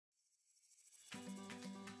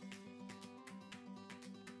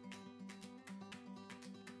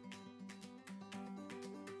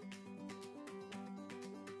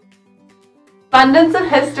Abundance of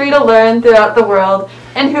history to learn throughout the world,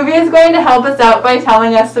 and Hubi is going to help us out by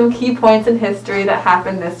telling us some key points in history that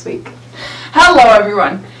happened this week. Hello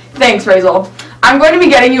everyone. Thanks, Rachel. I'm going to be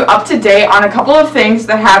getting you up to date on a couple of things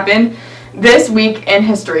that happened this week in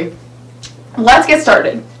history. Let's get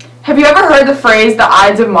started. Have you ever heard the phrase the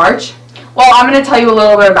Ides of March? Well, I'm going to tell you a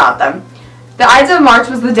little bit about them. The Ides of March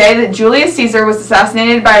was the day that Julius Caesar was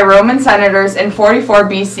assassinated by Roman senators in 44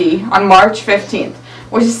 BC on March 15th,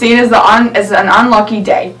 which is seen as an unlucky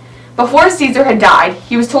day. Before Caesar had died,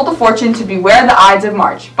 he was told the fortune to beware the Ides of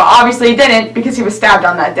March, but obviously he didn't because he was stabbed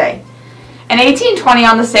on that day. In 1820,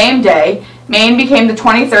 on the same day, Maine became the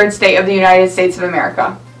 23rd state of the United States of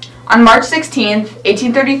America. On March 16,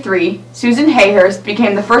 1833, Susan Hayhurst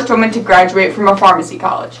became the first woman to graduate from a pharmacy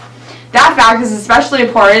college. That fact is especially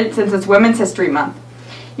important since it's Women's History Month.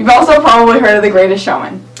 You've also probably heard of The Greatest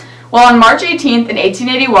Showman. Well, on March 18th in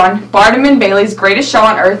 1881, Barnum and Bailey's Greatest Show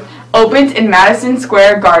on Earth opened in Madison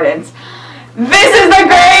Square Gardens. This is the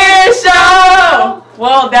greatest show!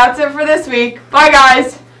 Well, that's it for this week. Bye,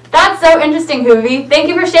 guys. That's so interesting, Hubi. Thank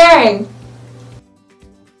you for sharing.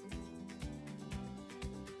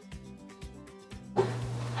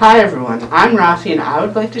 Hi everyone, I'm Rafi and I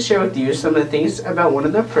would like to share with you some of the things about one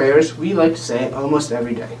of the prayers we like to say almost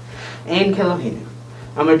every day, Ein Kelohinu.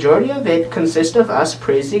 A majority of it consists of us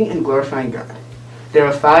praising and glorifying God. There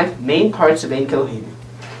are 5 main parts of Ein Kelohinu: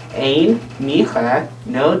 Ein, Micha,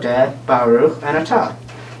 Nodeh, Baruch, and Atah.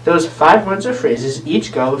 Those 5 words or phrases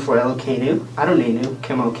each go before Elokeinu, Adonenu,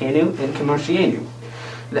 Kemokenu, and Kemoshienu.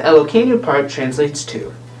 The Elokeinu part translates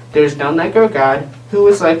to, there is none like our God, who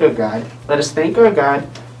is like our God, let us thank our God,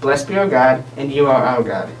 blessed be our God, and you are our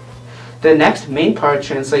God. The next main part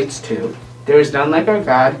translates to, there is none like our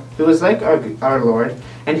God, who is like our Lord,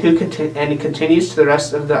 and who continues to the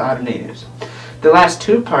rest of the Adonenus. The last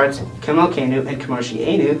 2 parts, Kemokenu and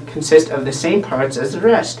Kemoshienu, consist of the same parts as the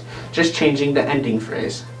rest, just changing the ending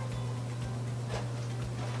phrase.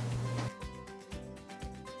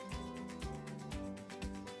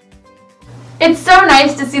 It's so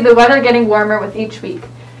nice to see the weather getting warmer with each week.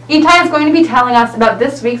 Itai is going to be telling us about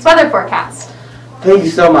this week's weather forecast. Thank you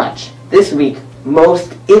so much. This week,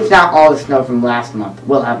 most, if not all, the snow from last month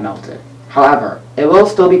will have melted. However, it will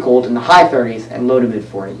still be cold in the high 30s and low to mid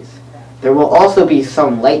 40s. There will also be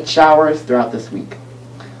some light showers throughout this week,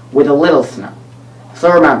 with a little snow.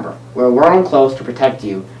 So remember, wear warm clothes to protect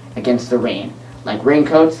you against the rain, like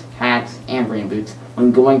raincoats, hats, and rain boots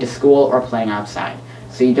when going to school or playing outside,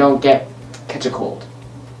 so you don't catch a cold.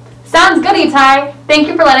 Sounds good, Itai. Thank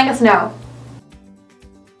you for letting us know.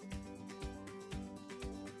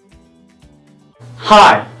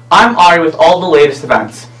 Hi, I'm Ari with all the latest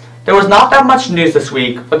events. There was not that much news this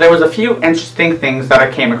week, but there was a few interesting things that I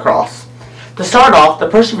came across. To start off, the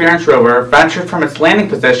Perseverance rover ventured from its landing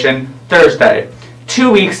position Thursday, 2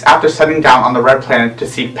 weeks after setting down on the red planet to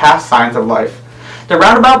seek past signs of life. The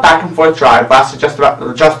roundabout back and forth drive lasted just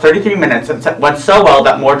 33 minutes and went so well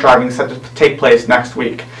that more driving is set to take place next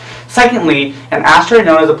week. Secondly, an asteroid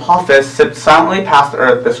known as Apophis slipped silently past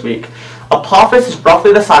Earth this week. Apophis is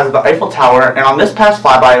roughly the size of the Eiffel Tower, and on this past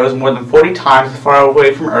flyby it was more than 40 times as far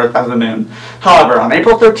away from Earth as the Moon. However, on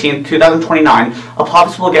April 13, 2029,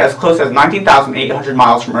 Apophis will get as close as 19,800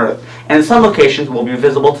 miles from Earth, and in some locations will be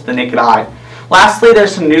visible to the naked eye. Lastly,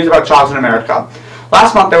 there's some news about jobs in America.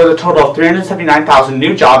 Last month there was a total of 379,000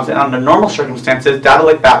 new jobs, and under normal circumstances, data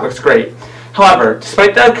like that looks great. However,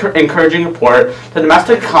 despite the encouraging report, the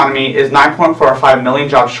domestic economy is 9.45 million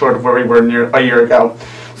jobs short of where we were a year ago.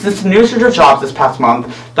 Since the new surge of jobs this past month,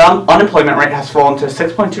 the unemployment rate has fallen to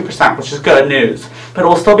 6.2%, which is good news, but it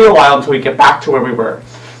will still be a while until we get back to where we were.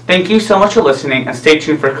 Thank you so much for listening, and stay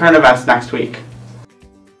tuned for current events next week.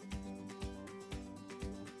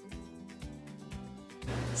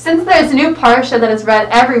 Since there's a new Parsha that is read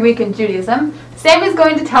every week in Judaism, Sammy's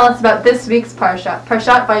going to tell us about this week's Parsha,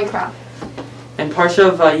 Parshat Vayikra. In Parsha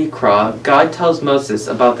Vayikra, God tells Moses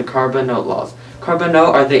about the Korbanot laws. Korbanot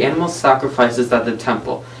are the animal sacrifices at the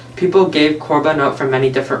temple. People gave Korbanot for many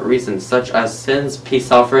different reasons, such as sins, peace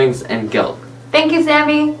offerings, and guilt. Thank you,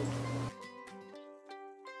 Sammy.